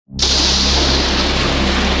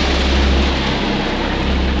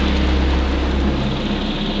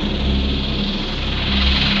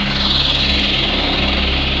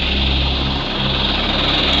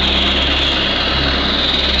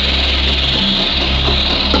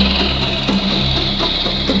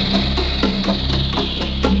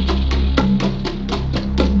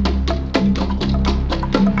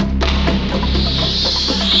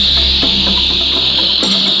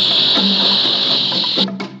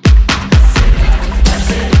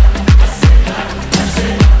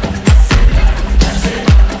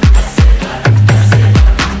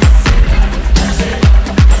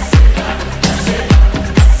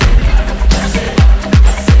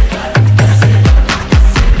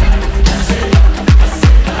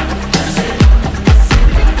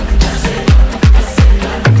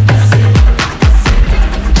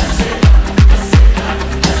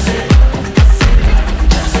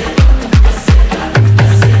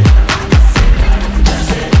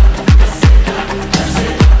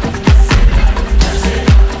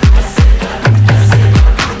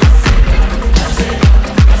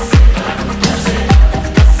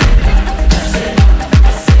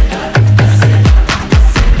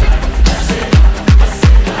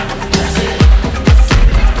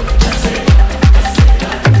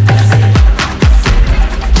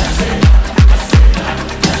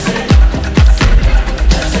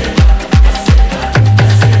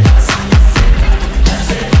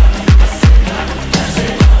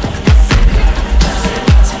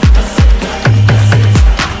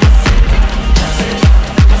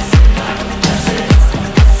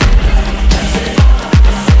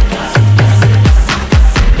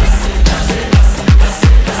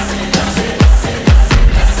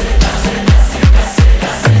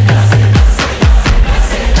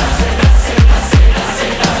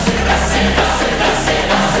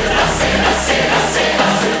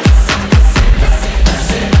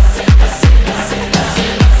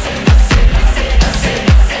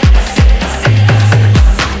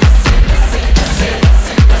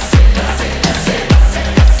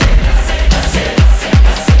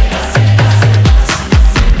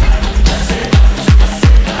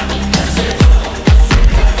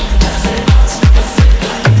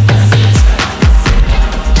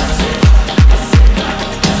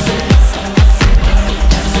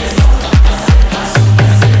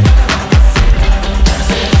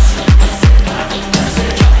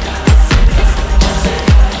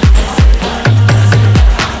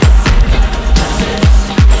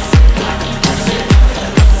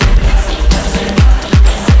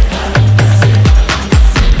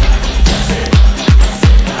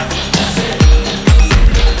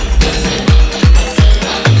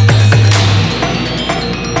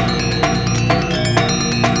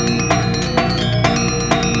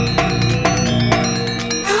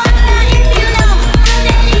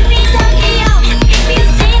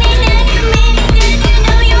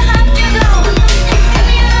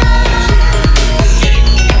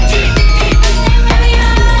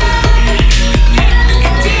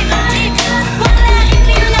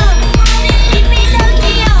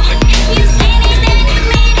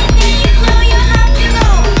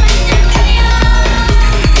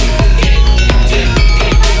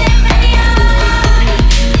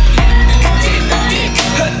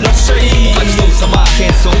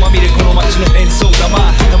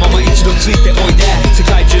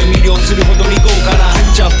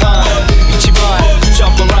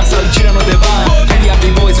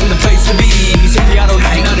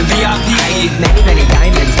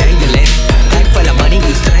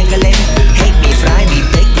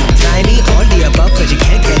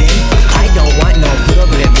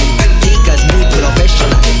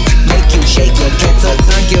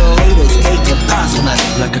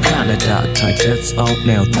Canada type that's all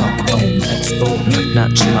now talk on let's go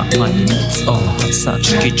not my money let's all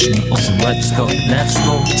such kitchen awesome let's go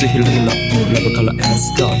to healing up level color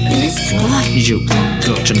let's go you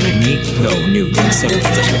go to me go new so it's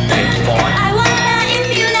a big boy I wonder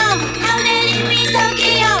if you know how did it be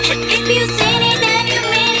Tokyo if you seen it then you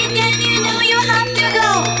mean it then you know you have to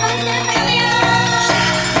go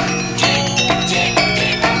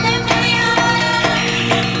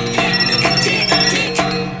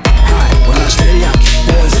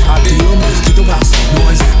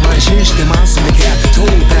してますんでけ当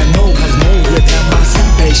店の数も増えてます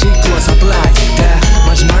ベーシックはサプライズで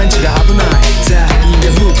マジ毎日が危ないぜ人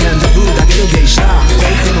間風剣で風だけど芸者フェ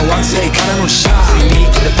イクの惑星からのシャー See me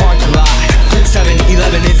in the parking lot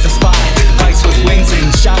 7-Eleven is the spot Bikes with wings and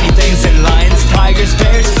shiny things and lions Tigers,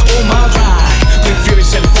 bears, oh my god We're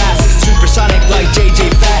furious and fast Supersonic like JJ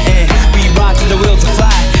Fatten We ride till the wheels are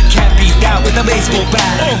flat Can't beat that with a baseball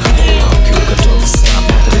bat 교가 좁사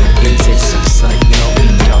모든 일제 속삭여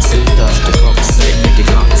인자스 다시 kovsej mycket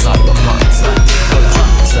glansar och mansar Kolla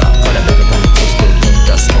hansar, kolla bägge på mitt toast och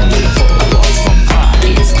dunta skången och få vad som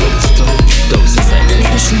är stort Dosa sig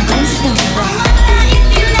There's no ghost though if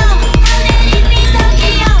you know how did it be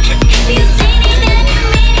Tokyo if you seen it then you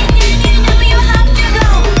mean it then you know you have to go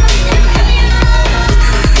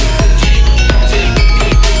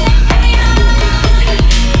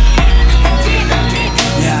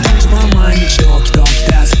Yeah, 一番毎日ドキドキ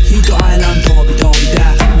ですヒートアイランド飛び飛びで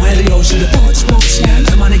燃える用紙でポチポチ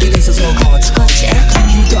玉ねぎで誘うこっちこっち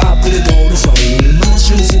ヒートアップで通るそういうマッ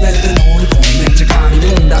シュ全て乗り込んでめっちゃ借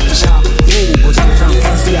りるんだってシャーごちゃごちゃフ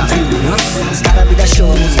ァンスや It's gotta be the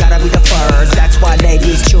shoes, gotta be the furs That's why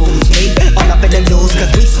ladies choose me All up in the news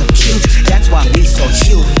cause we so cute That's why we so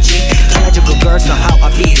huge Eligible girls know how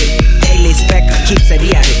I feel Daily spec keeps it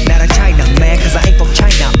yeah Not a China man cause I ain't from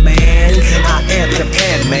China man I am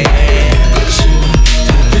Japan man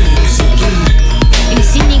You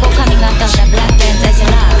see me go coming out of the black pants as you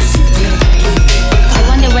love I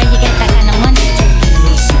wonder where you get that kind of money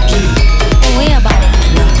Don't worry about it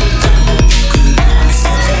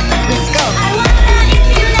Let's go I wonder if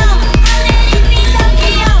you know how did it be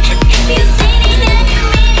Tokyo if you seen it then you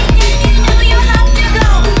mean it then you know you have to go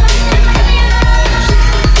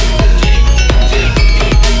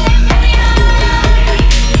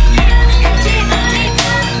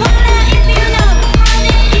Wonder if you know how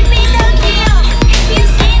did it be Tokyo if you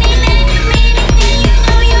seen it then you mean it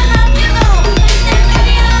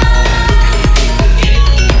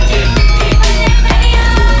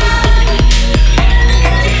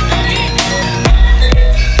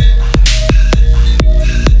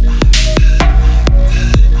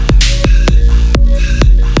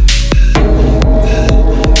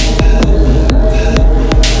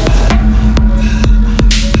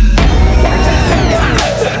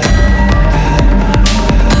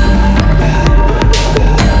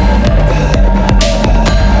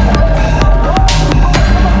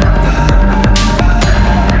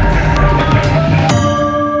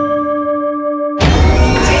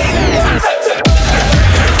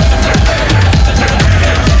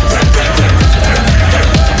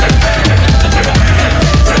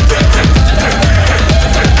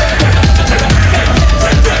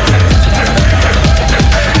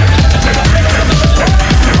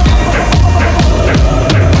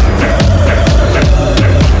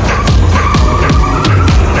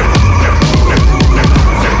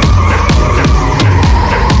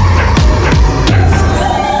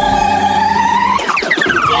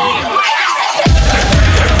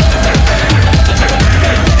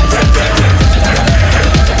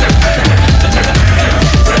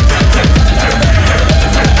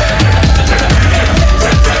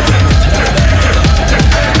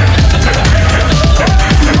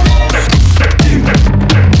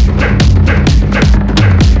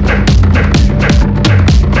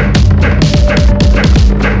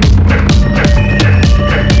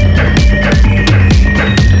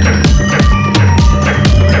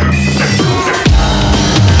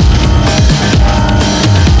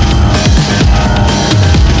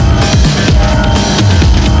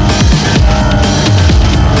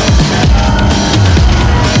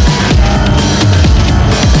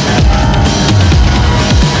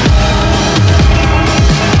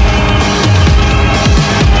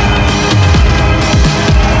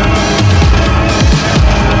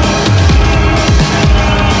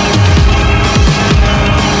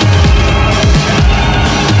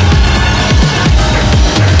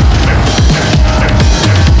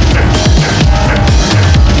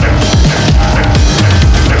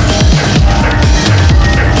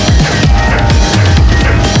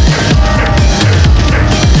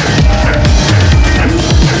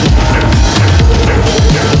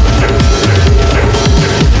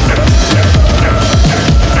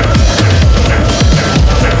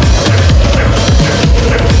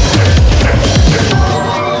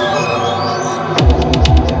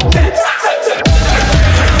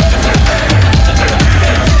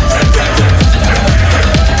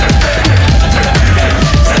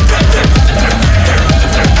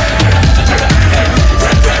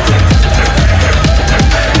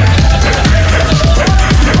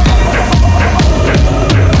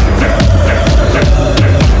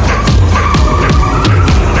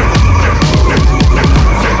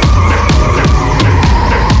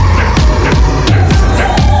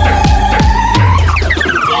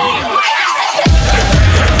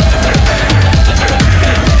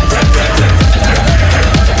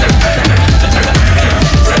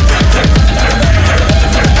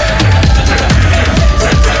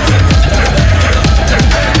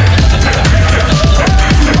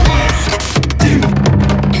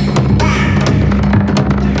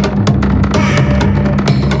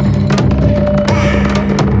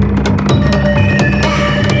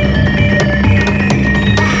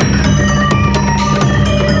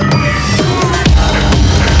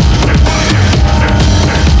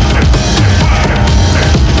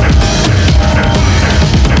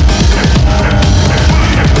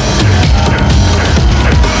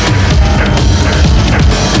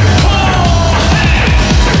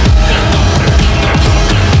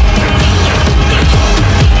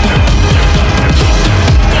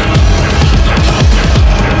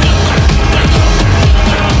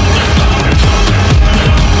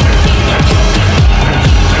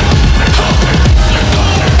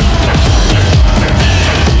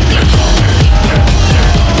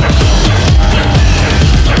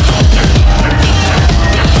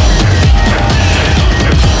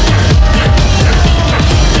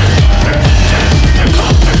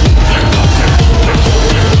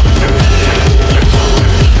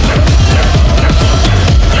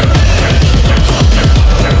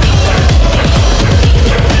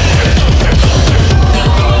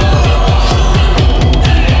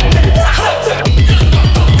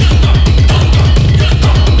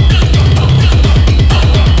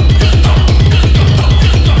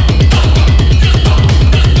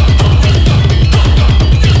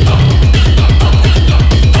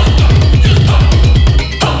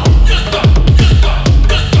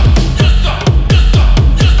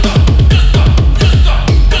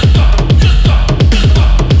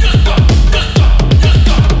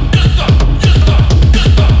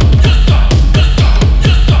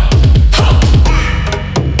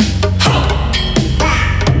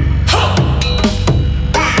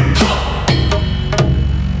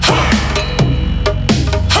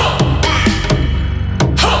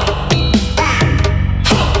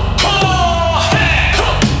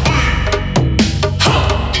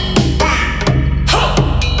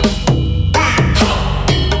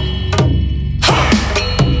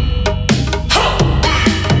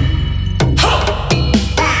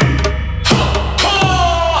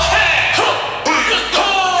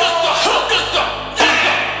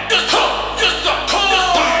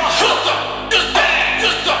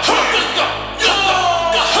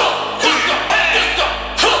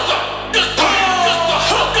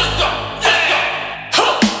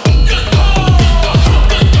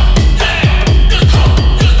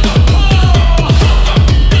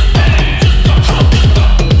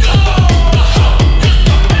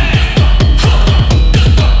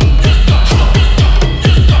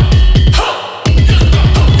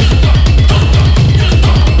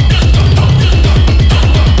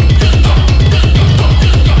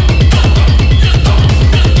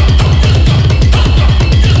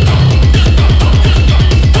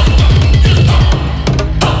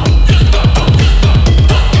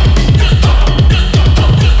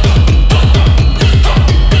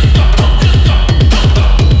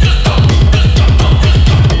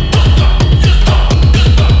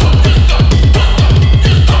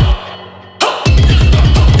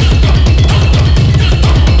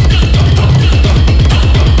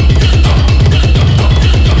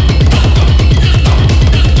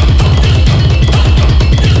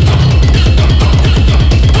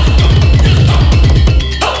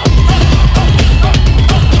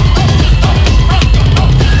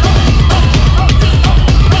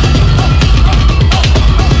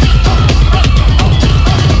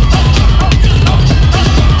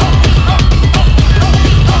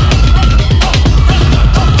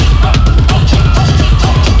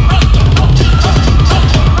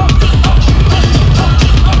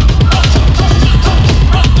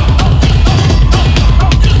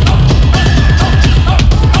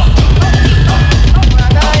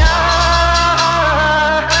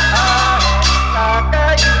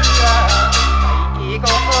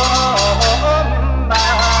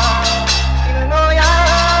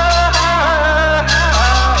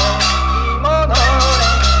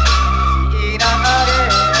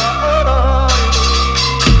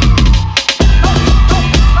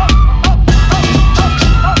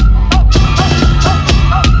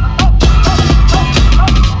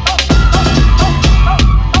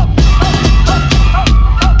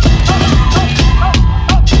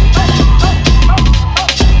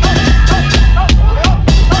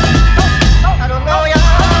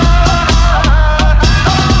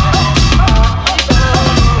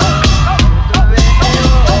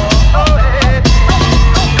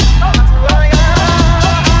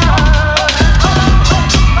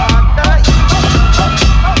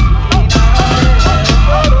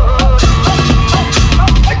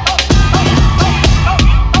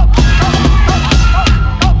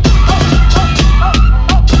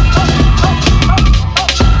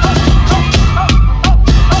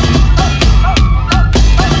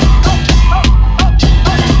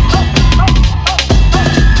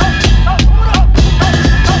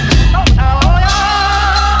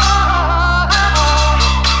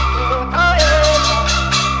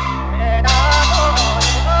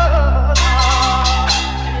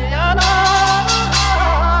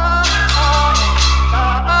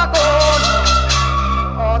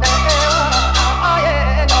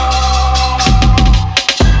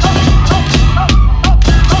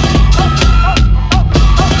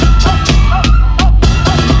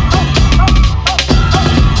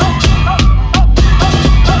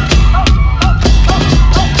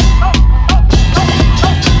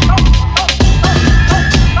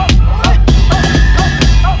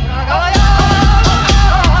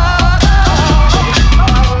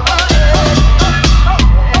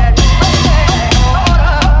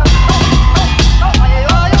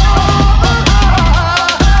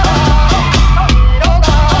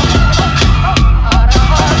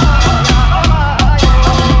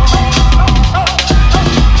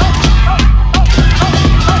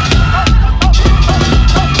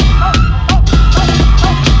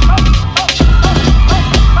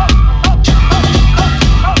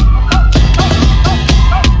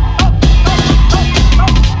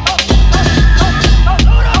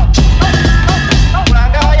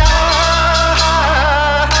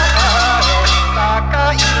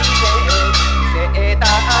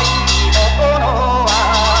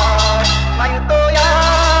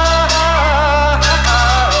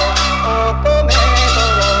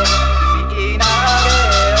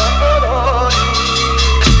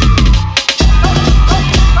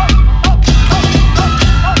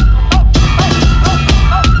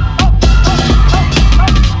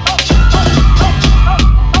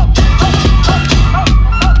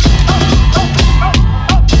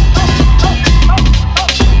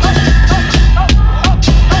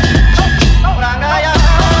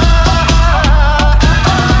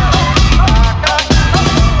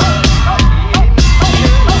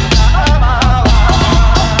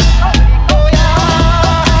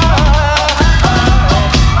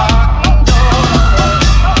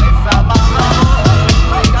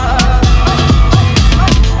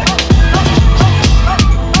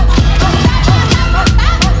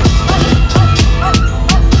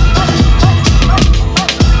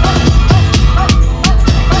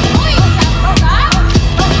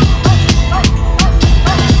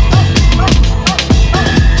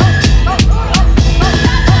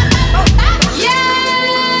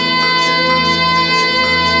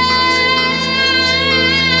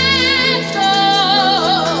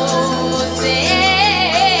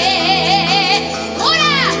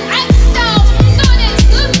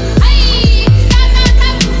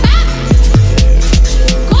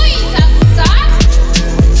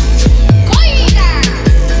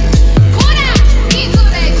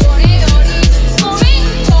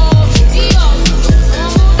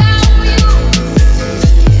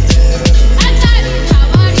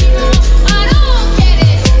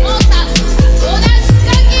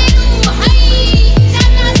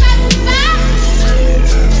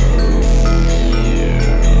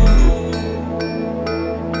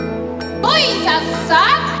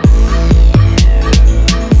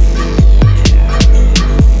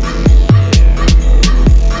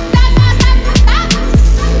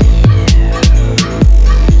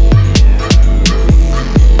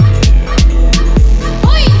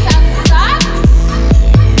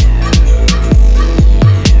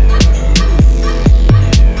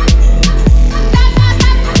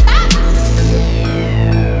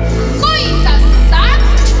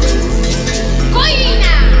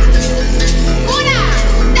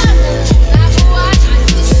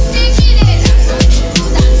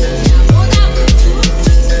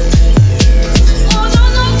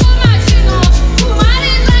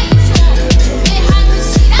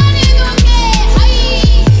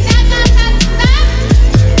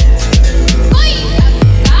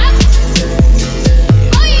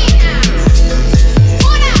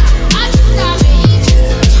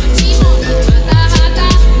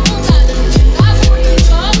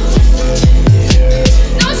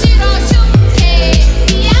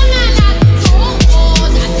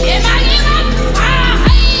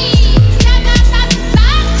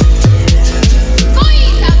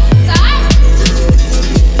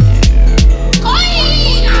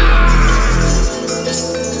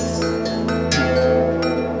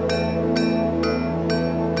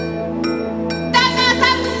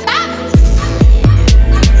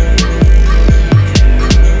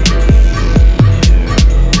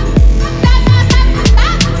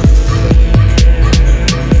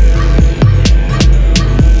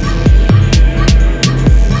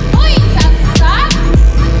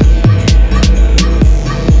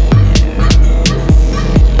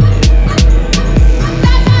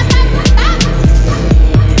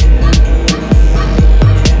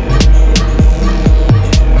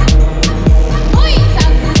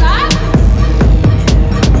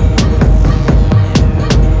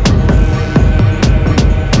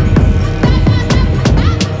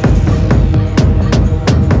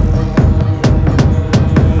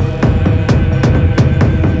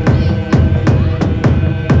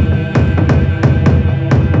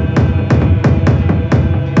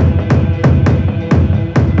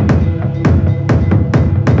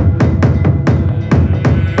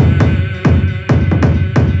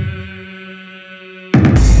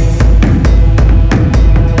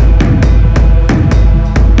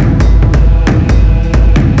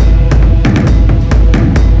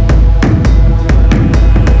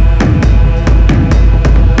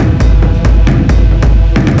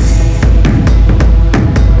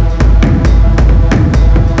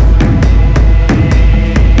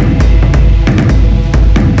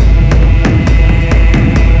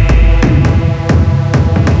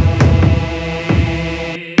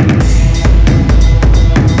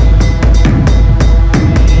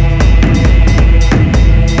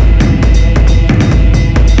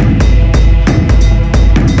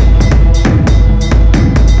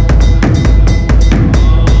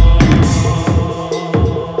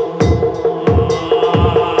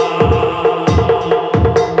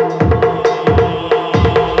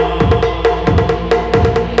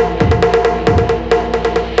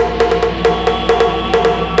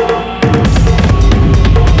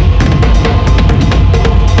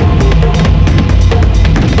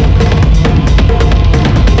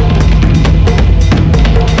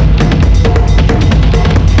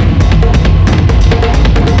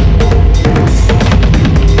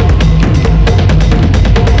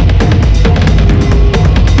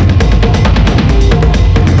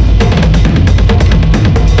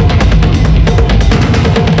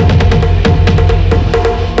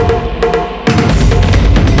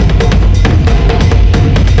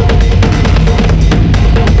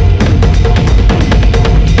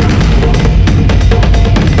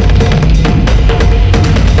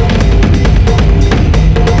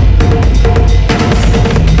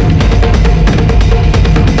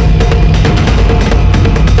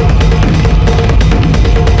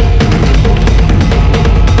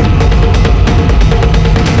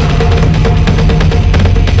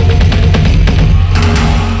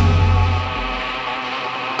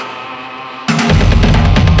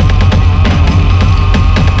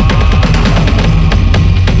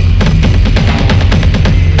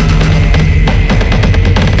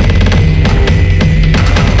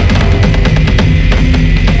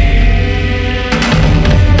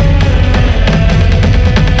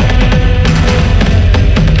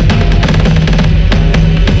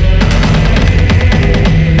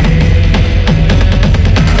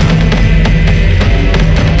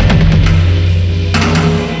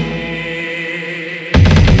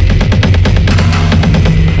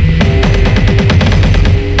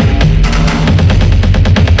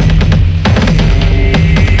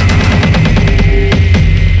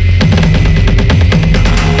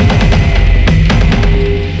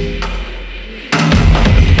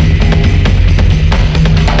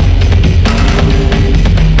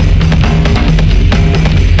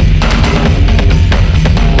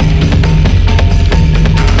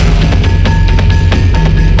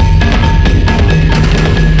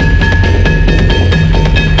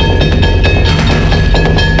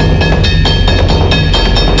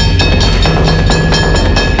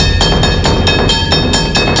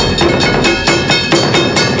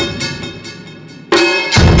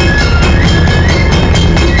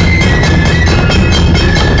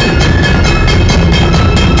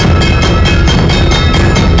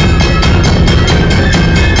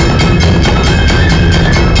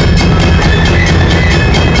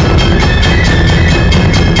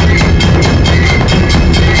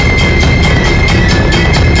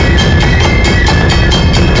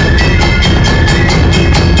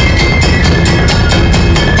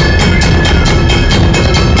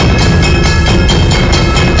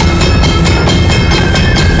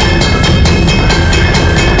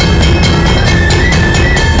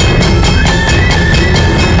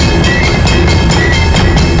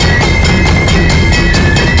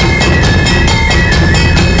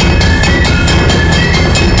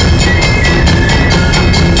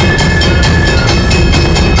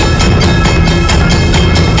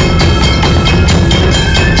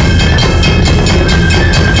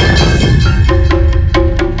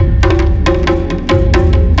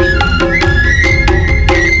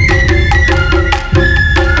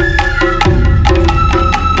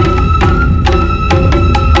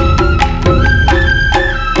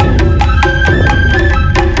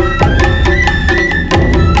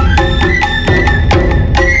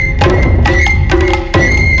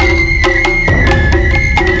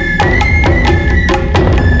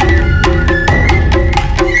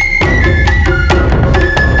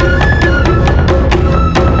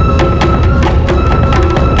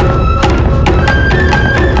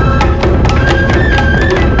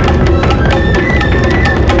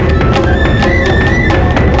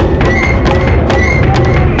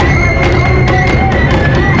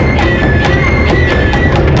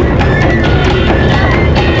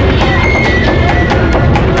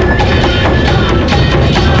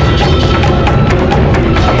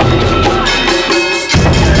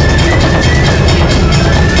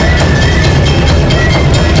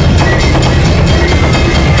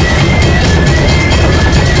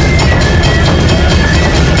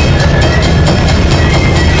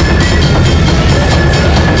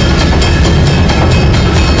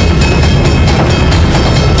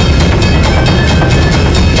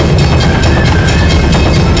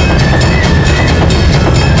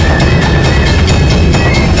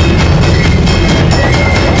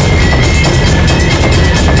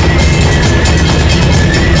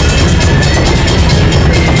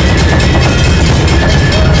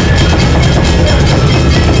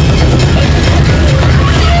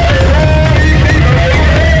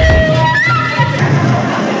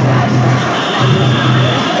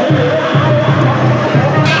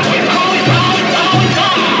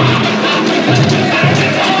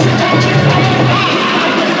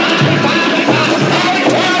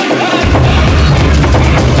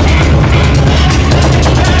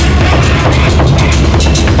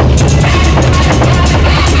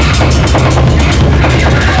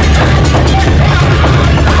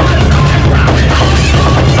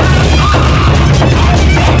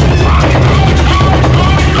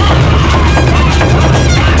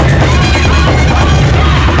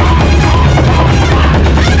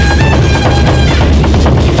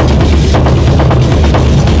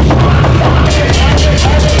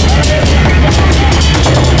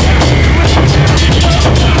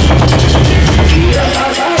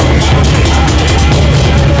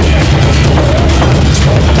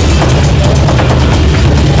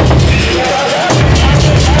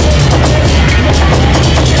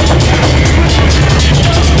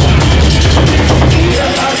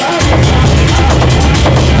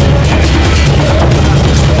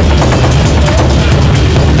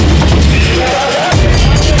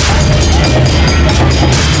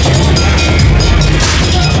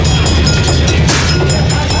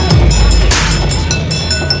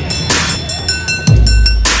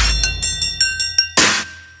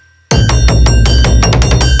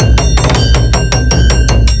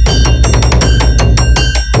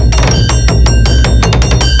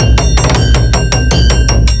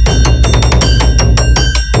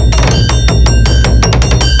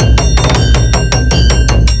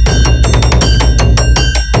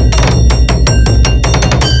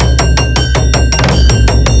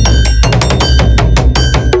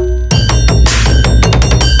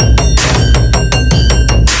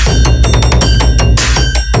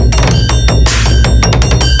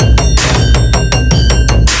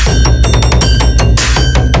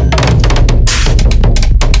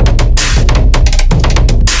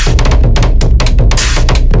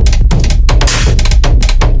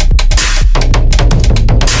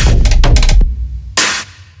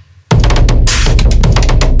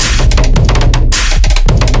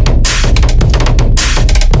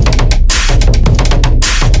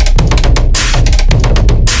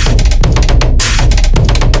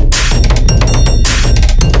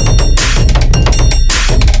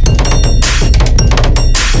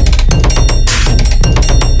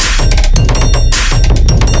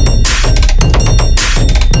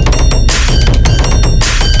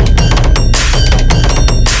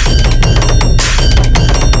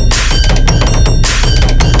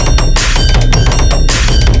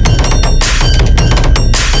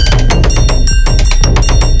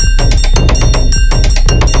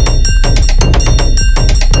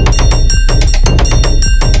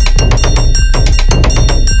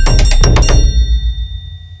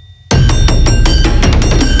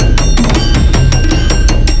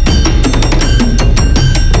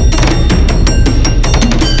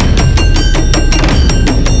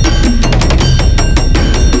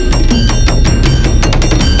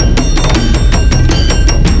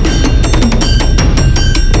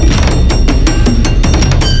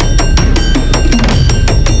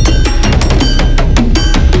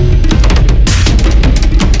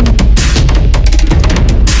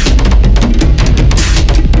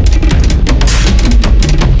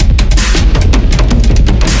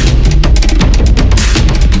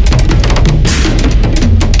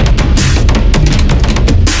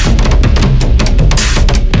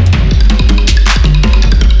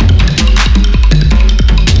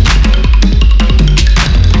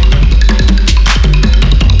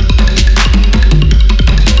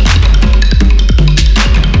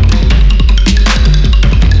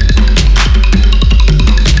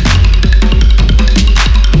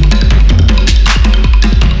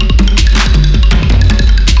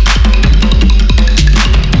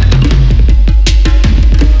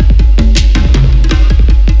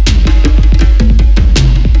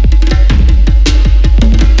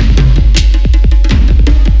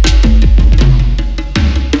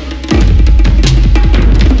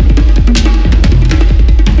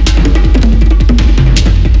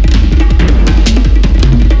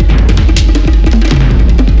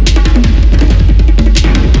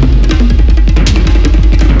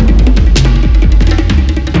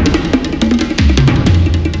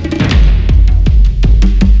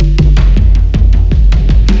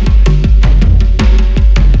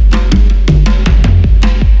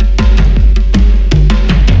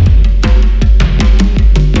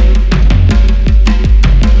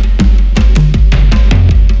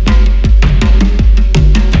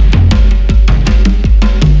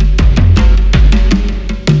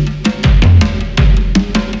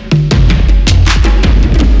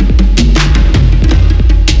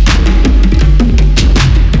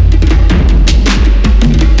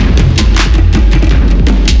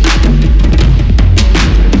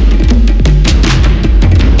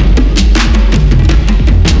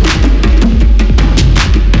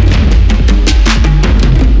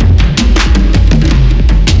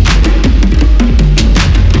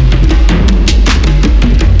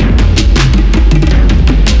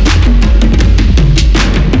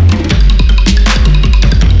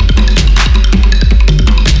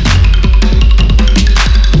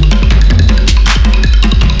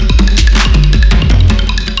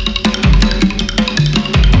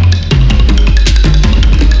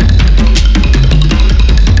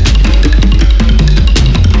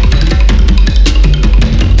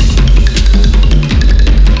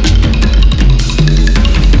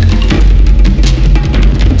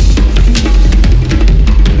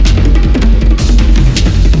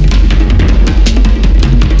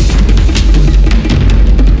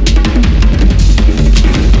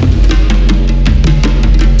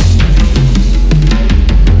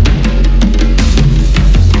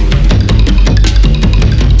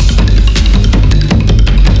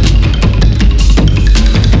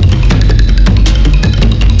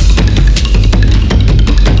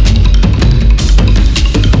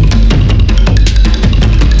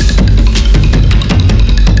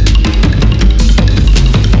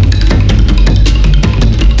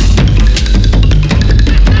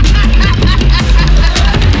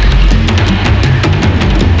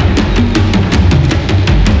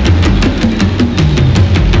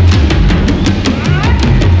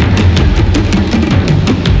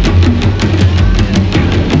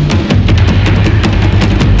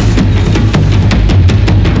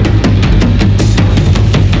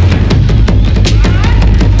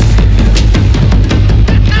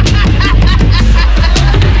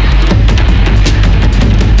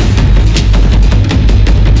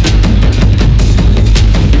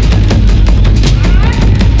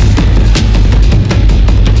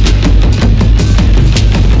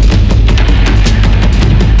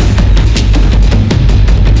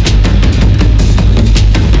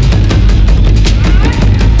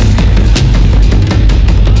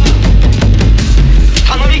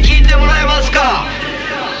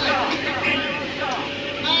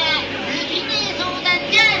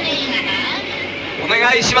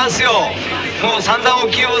ますよ。もう散々お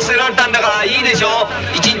気を寄せられたんだからいいでしょ。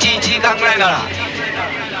1日1時間ぐらいから。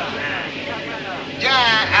じゃあ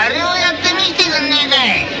あれをやってみてくんねえか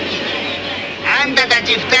い。あんたた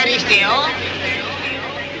ち2人してよ、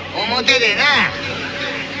表でな、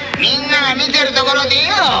みんなが見てるところで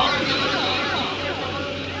よ。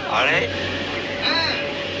あれ？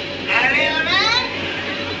あれをな。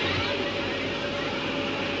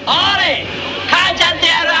あれ、母ちゃんって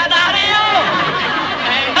やるあれよ。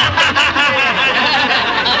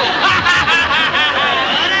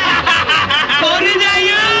これだ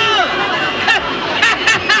よ。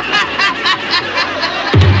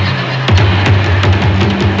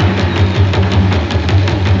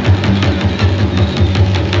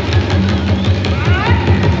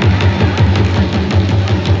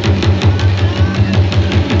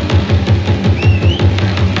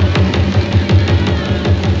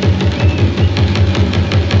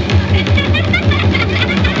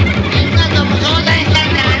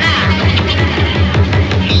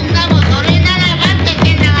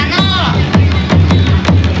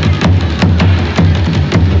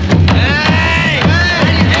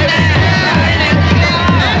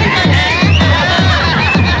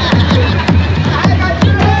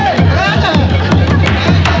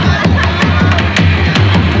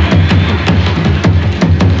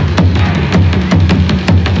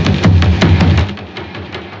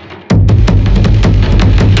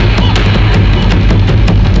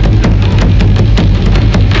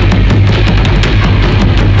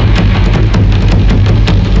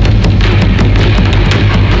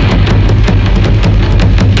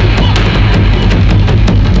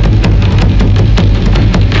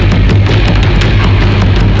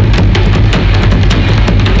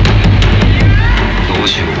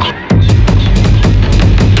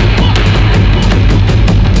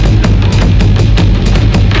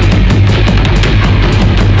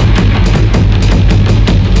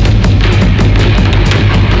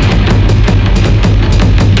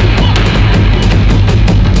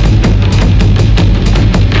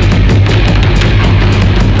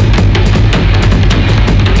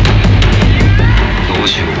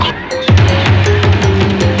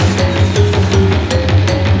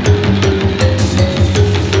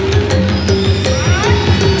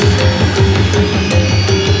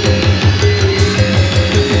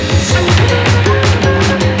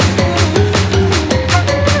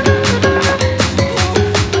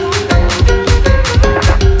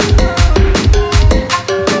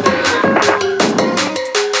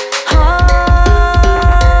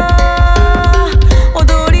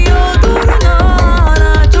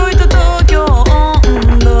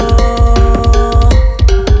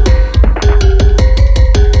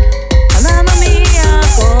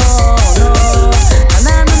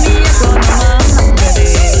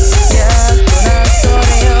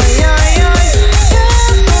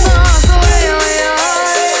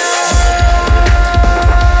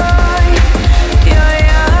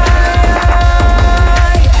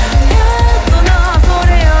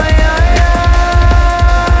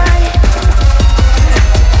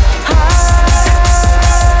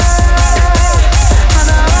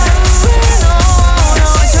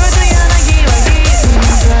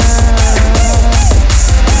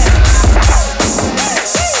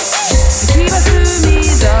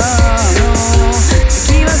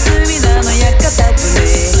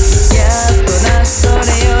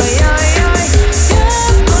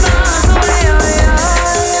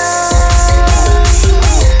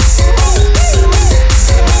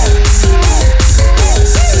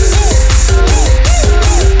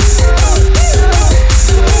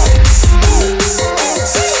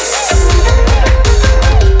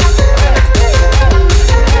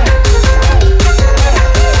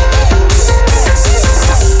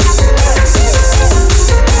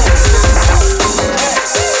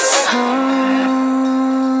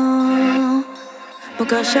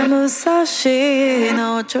昔は武蔵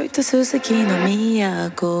のちょいとすすきの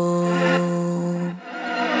都。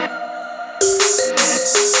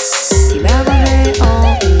今はネオ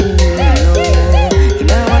ンの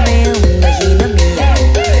今はネオンな日の都。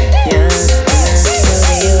やっとなそ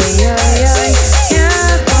れよいよいよい、や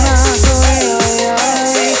っとなそれよいよ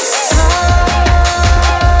い。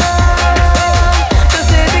寄せ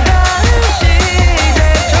て返して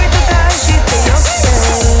ちょいと返してよせ。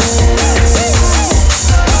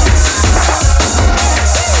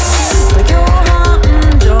東京繁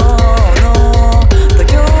盛の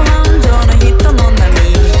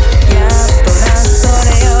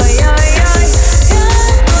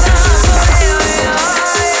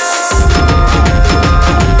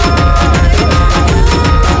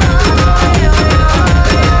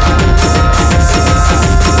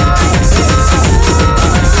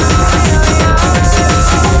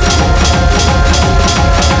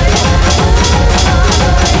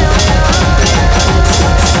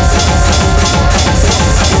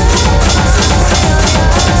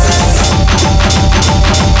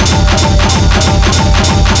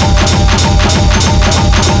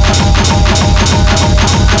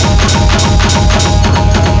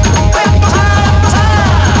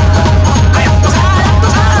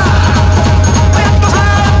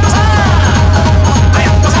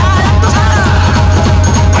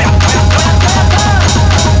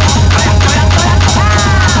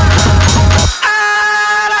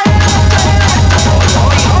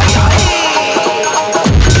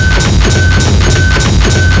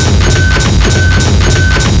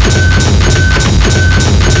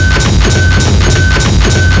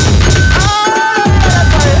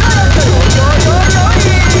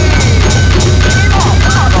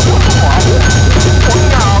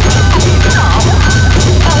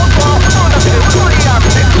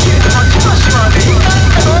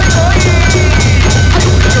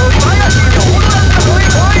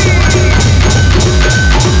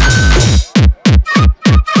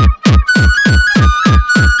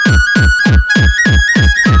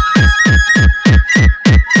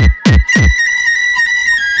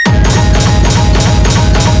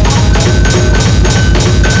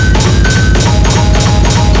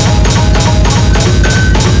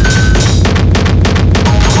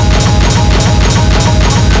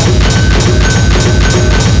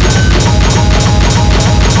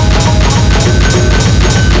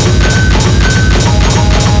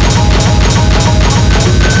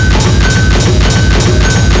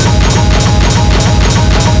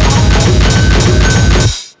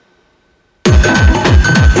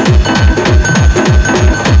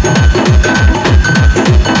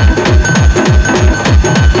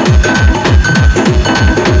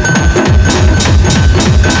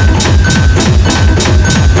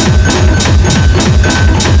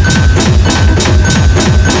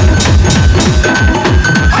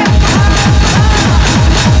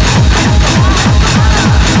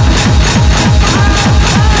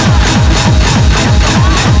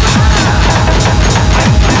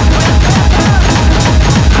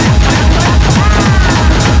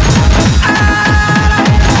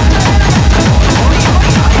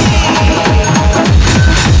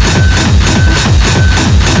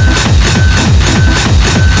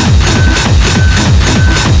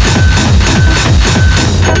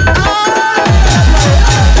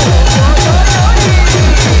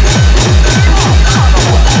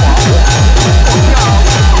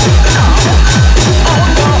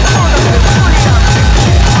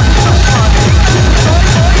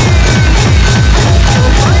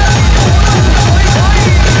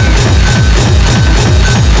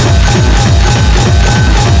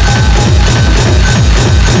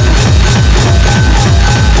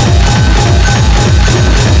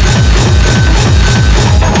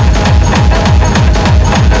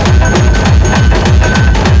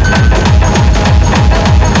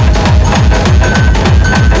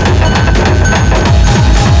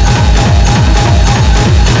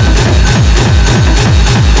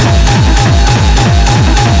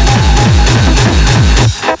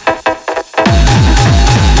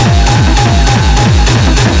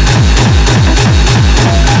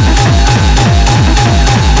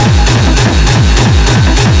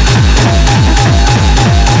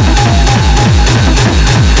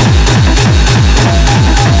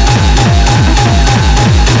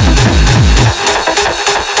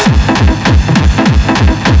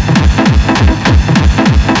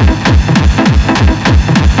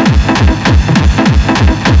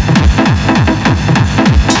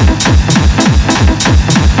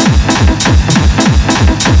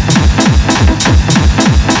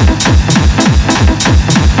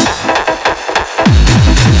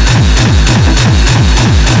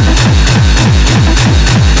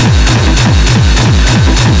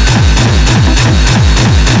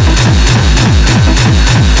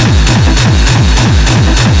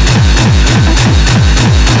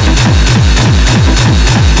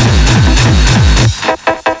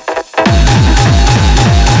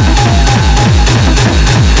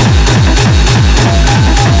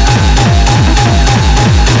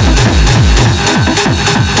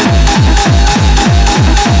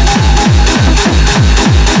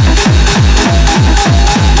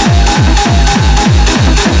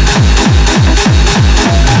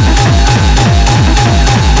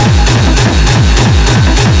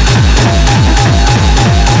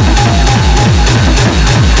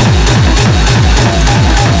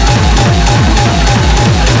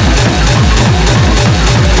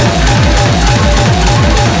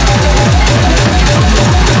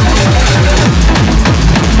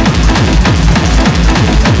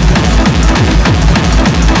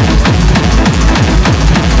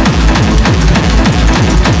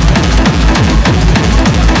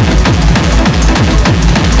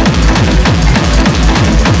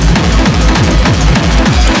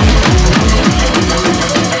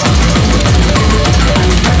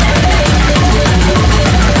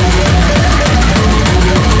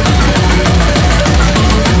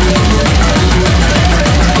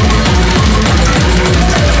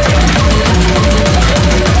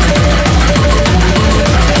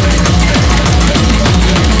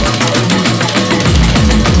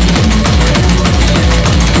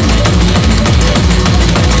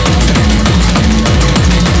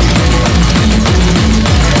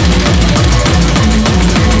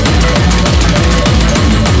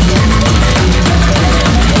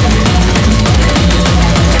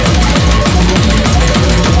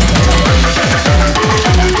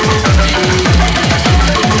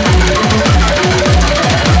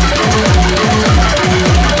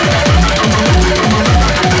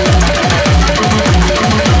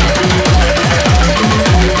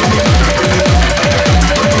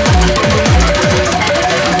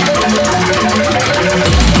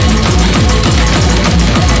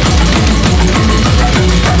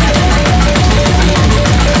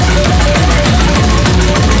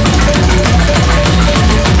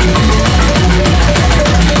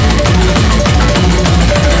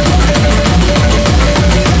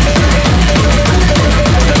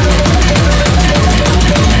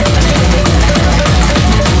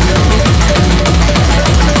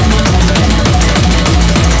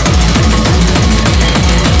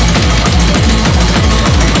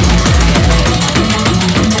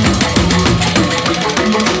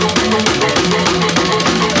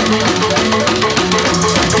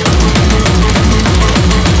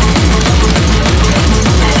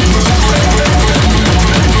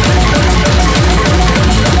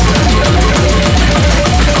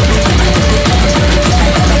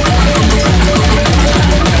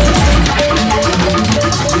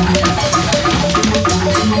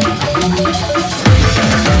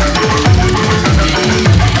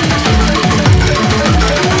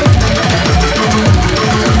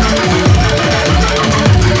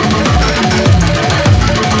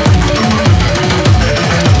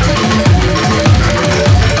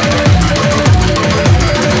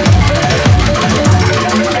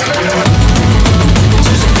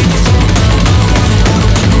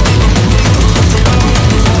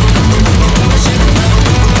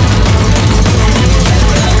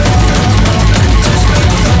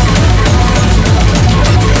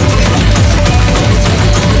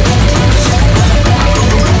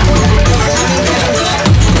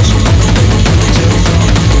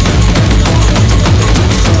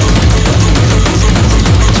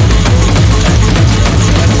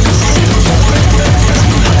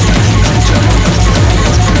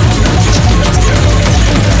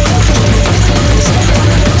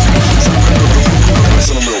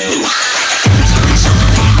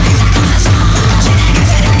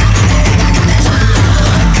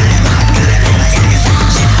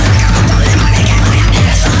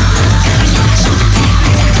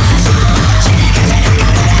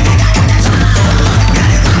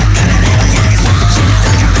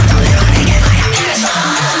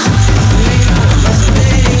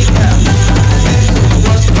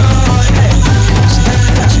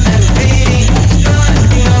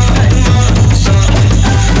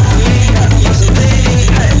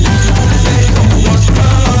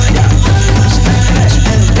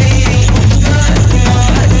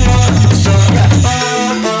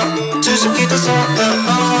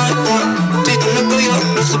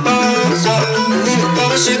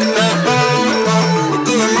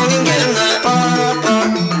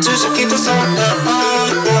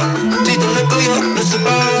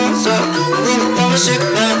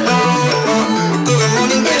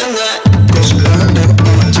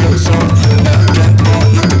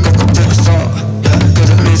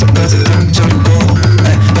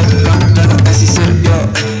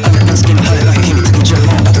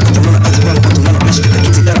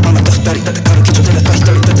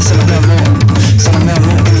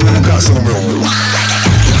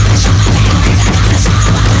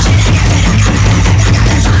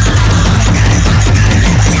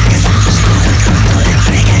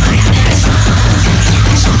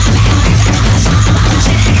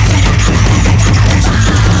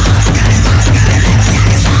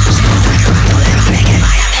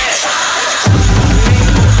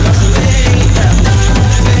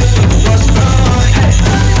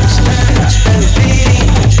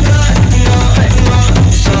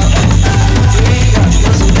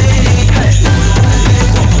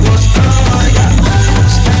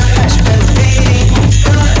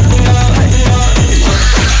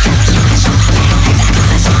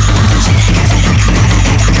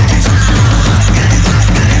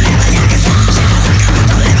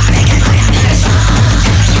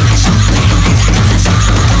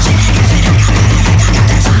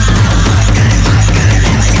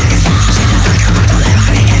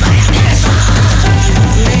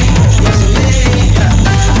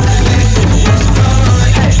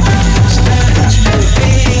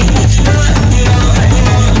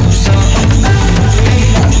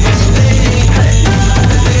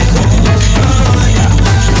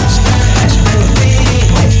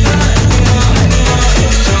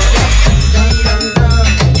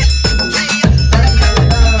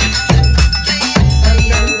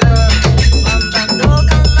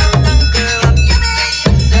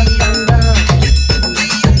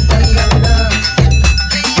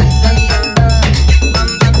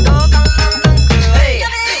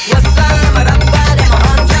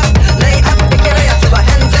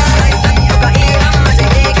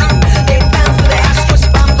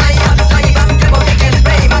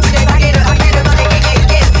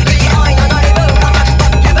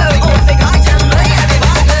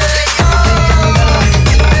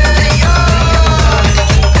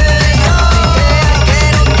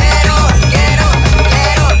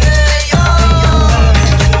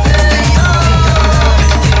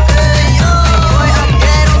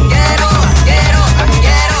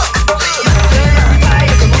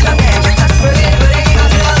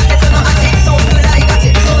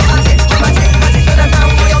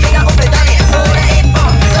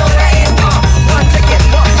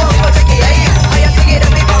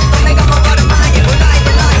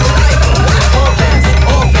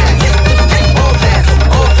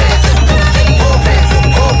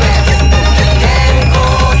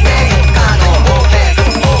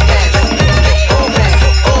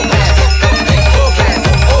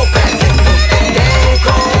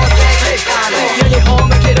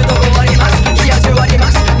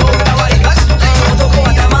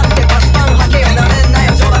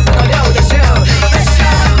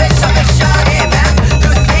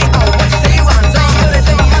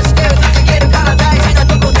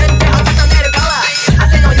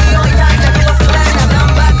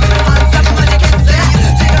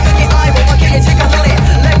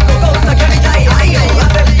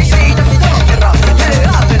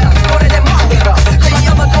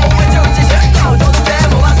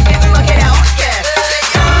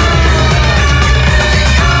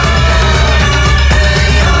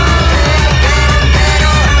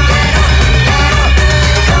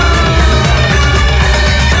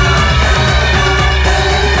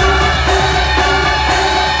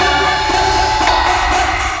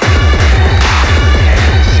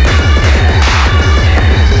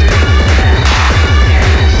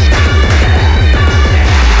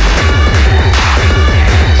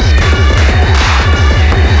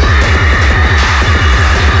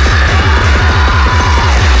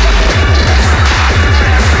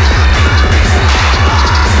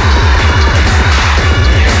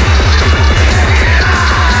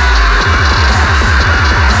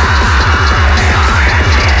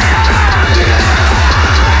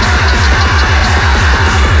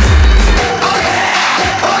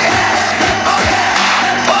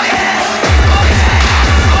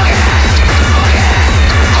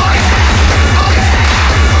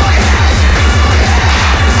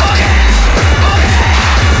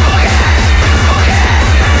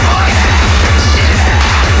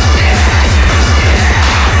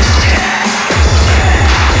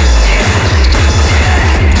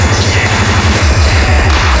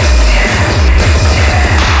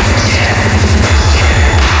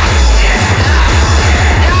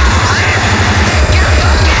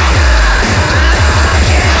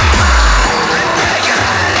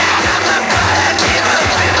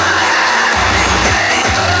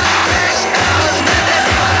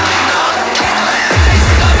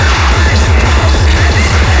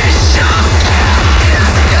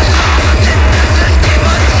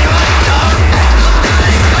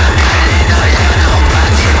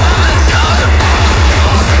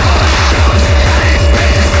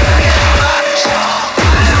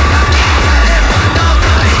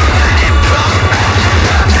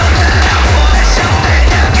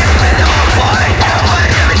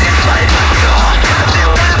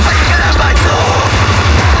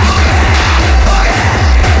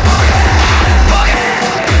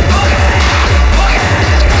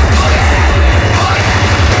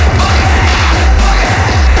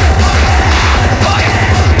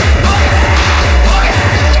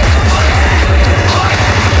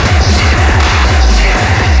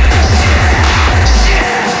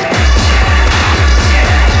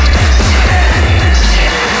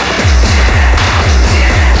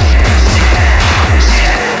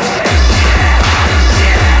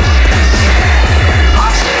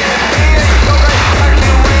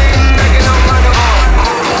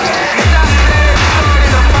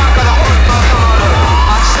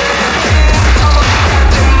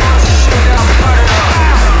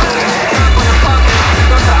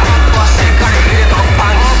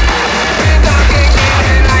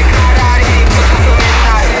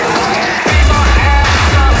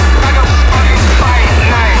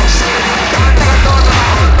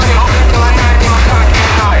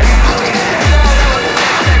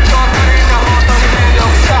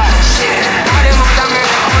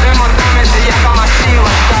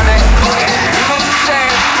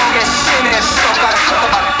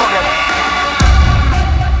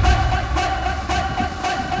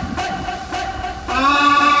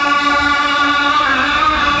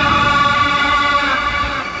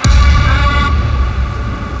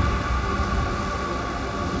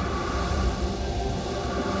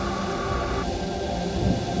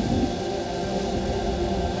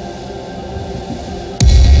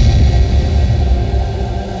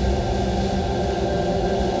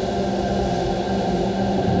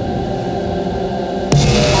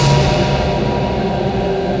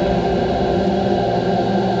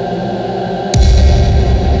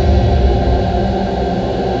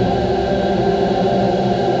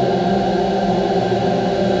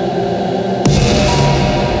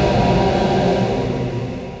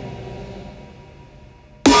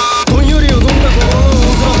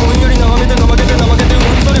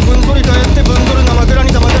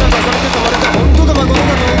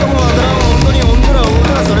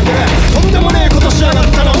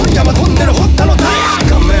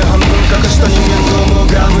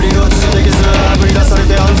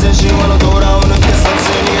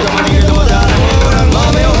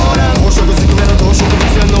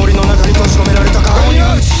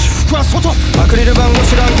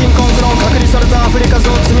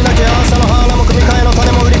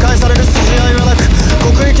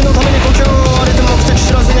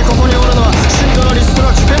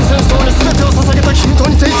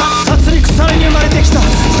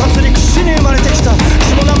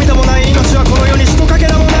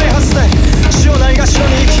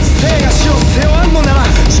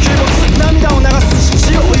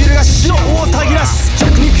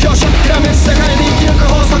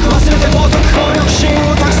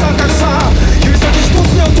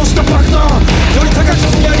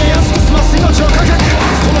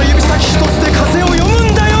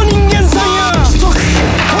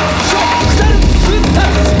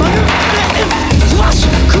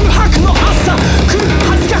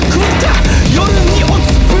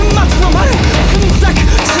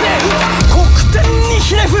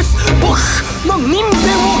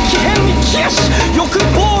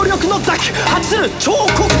る彫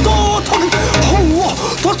刻刀を研ぐ本を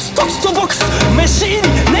とつとつとボックス飯に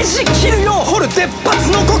ねじ切るよ掘る出っ発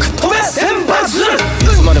の極飛べ千羽鶴。い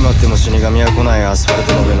つまで待っても死神は来ないアスファル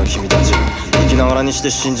トの上の君たち生きながらにして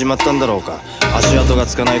死んじまったんだろうか。足跡が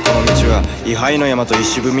つかないこの道は位牌の山と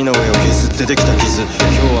石踏みの上を削ってできた傷。今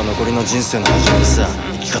日は残りの人生の始まりさ。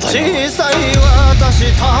生き方よ小さい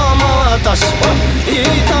私たま私痛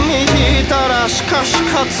み引いたらしかし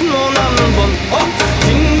勝つの何本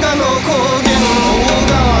銀河の高原大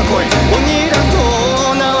川越鬼らと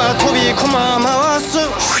女は飛び駒回す。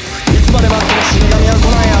いつまで待っても死神は来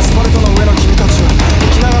ないアスファルトの上の君たちは生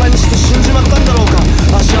きながらにして死んじまったんだろうか。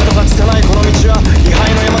足跡がつかないこの道は位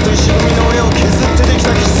牌の山と石踏みの上を削ってでき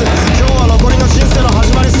た傷。今日は残りの人生の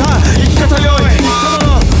始まりさ。生き方よい言っただ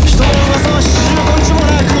ろう。人の噂は45日も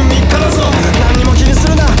なく3日だぞ。何にも気にす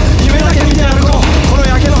るな夢だけ見て歩こう。この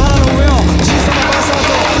焼け野原の上を小さなばあさん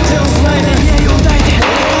と手をつないで家を抱いて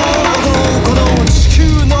この地球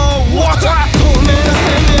のウォーター透明な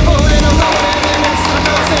生命棒での顔で滅する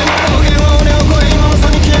風の暴言は俺を超え今ま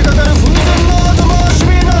さに消えかかる風船の後もし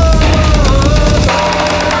みの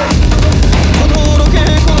轟け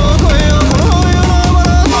この声をこの世のも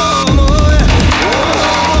のと思えど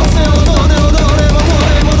うせ踊れ踊れ戻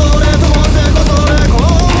れ戻れともせこそれこの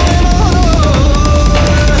想いのほど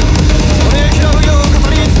骨嫌うよ語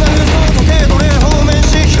りつなぐそう時計どれ方面し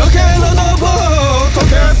開けのドボ時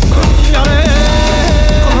計やれ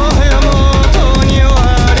この部屋もとには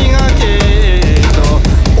ありがけと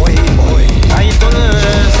おいおい泣いとる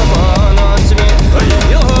そこのちび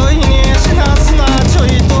容易に死なすなちょい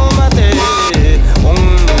と待て音来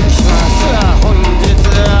ますわ本日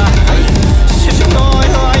主人の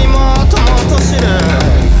弱いもともと知る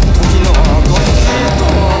時のごときと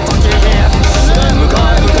時迎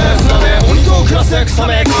え撃て船で鬼と暮らせ草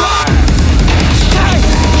めく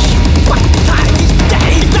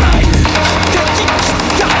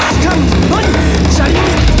砂利に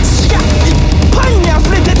血がいっぱいに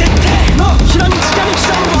溢れててのひらみちかに来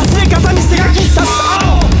たの忘れ方に背書きさす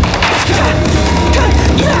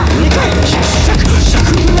いや2回灼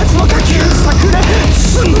熱の火球炸裂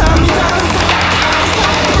津波だ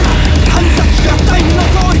半崎合体二の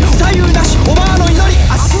総理左右なしおばあの祈り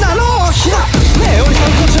足なのひらねえおじさ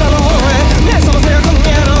んこちらの方へねえその背がこの野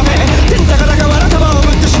郎め天高々わら束をぶ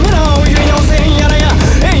ってしめなおゆいのせんやらや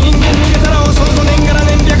人間逃げたら恐るぞ年がら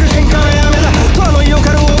年百喧嘩はやめだ虎の意を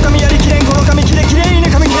狩る狼やりきれんこの紙切れきれいね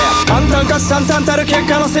紙切れ暗淡かつ惨憺たる結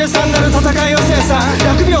果の生産なる戦いを生産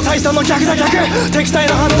疫病退散の逆だ逆敵対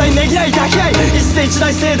の反対ねぎらい抱き合い一世一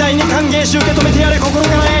代盛大に歓迎し受け止めてやれ心か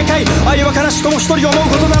ら英会愛は悲しとも一人思う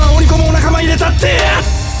ことなら織り込もう仲間入れたっ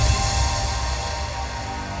て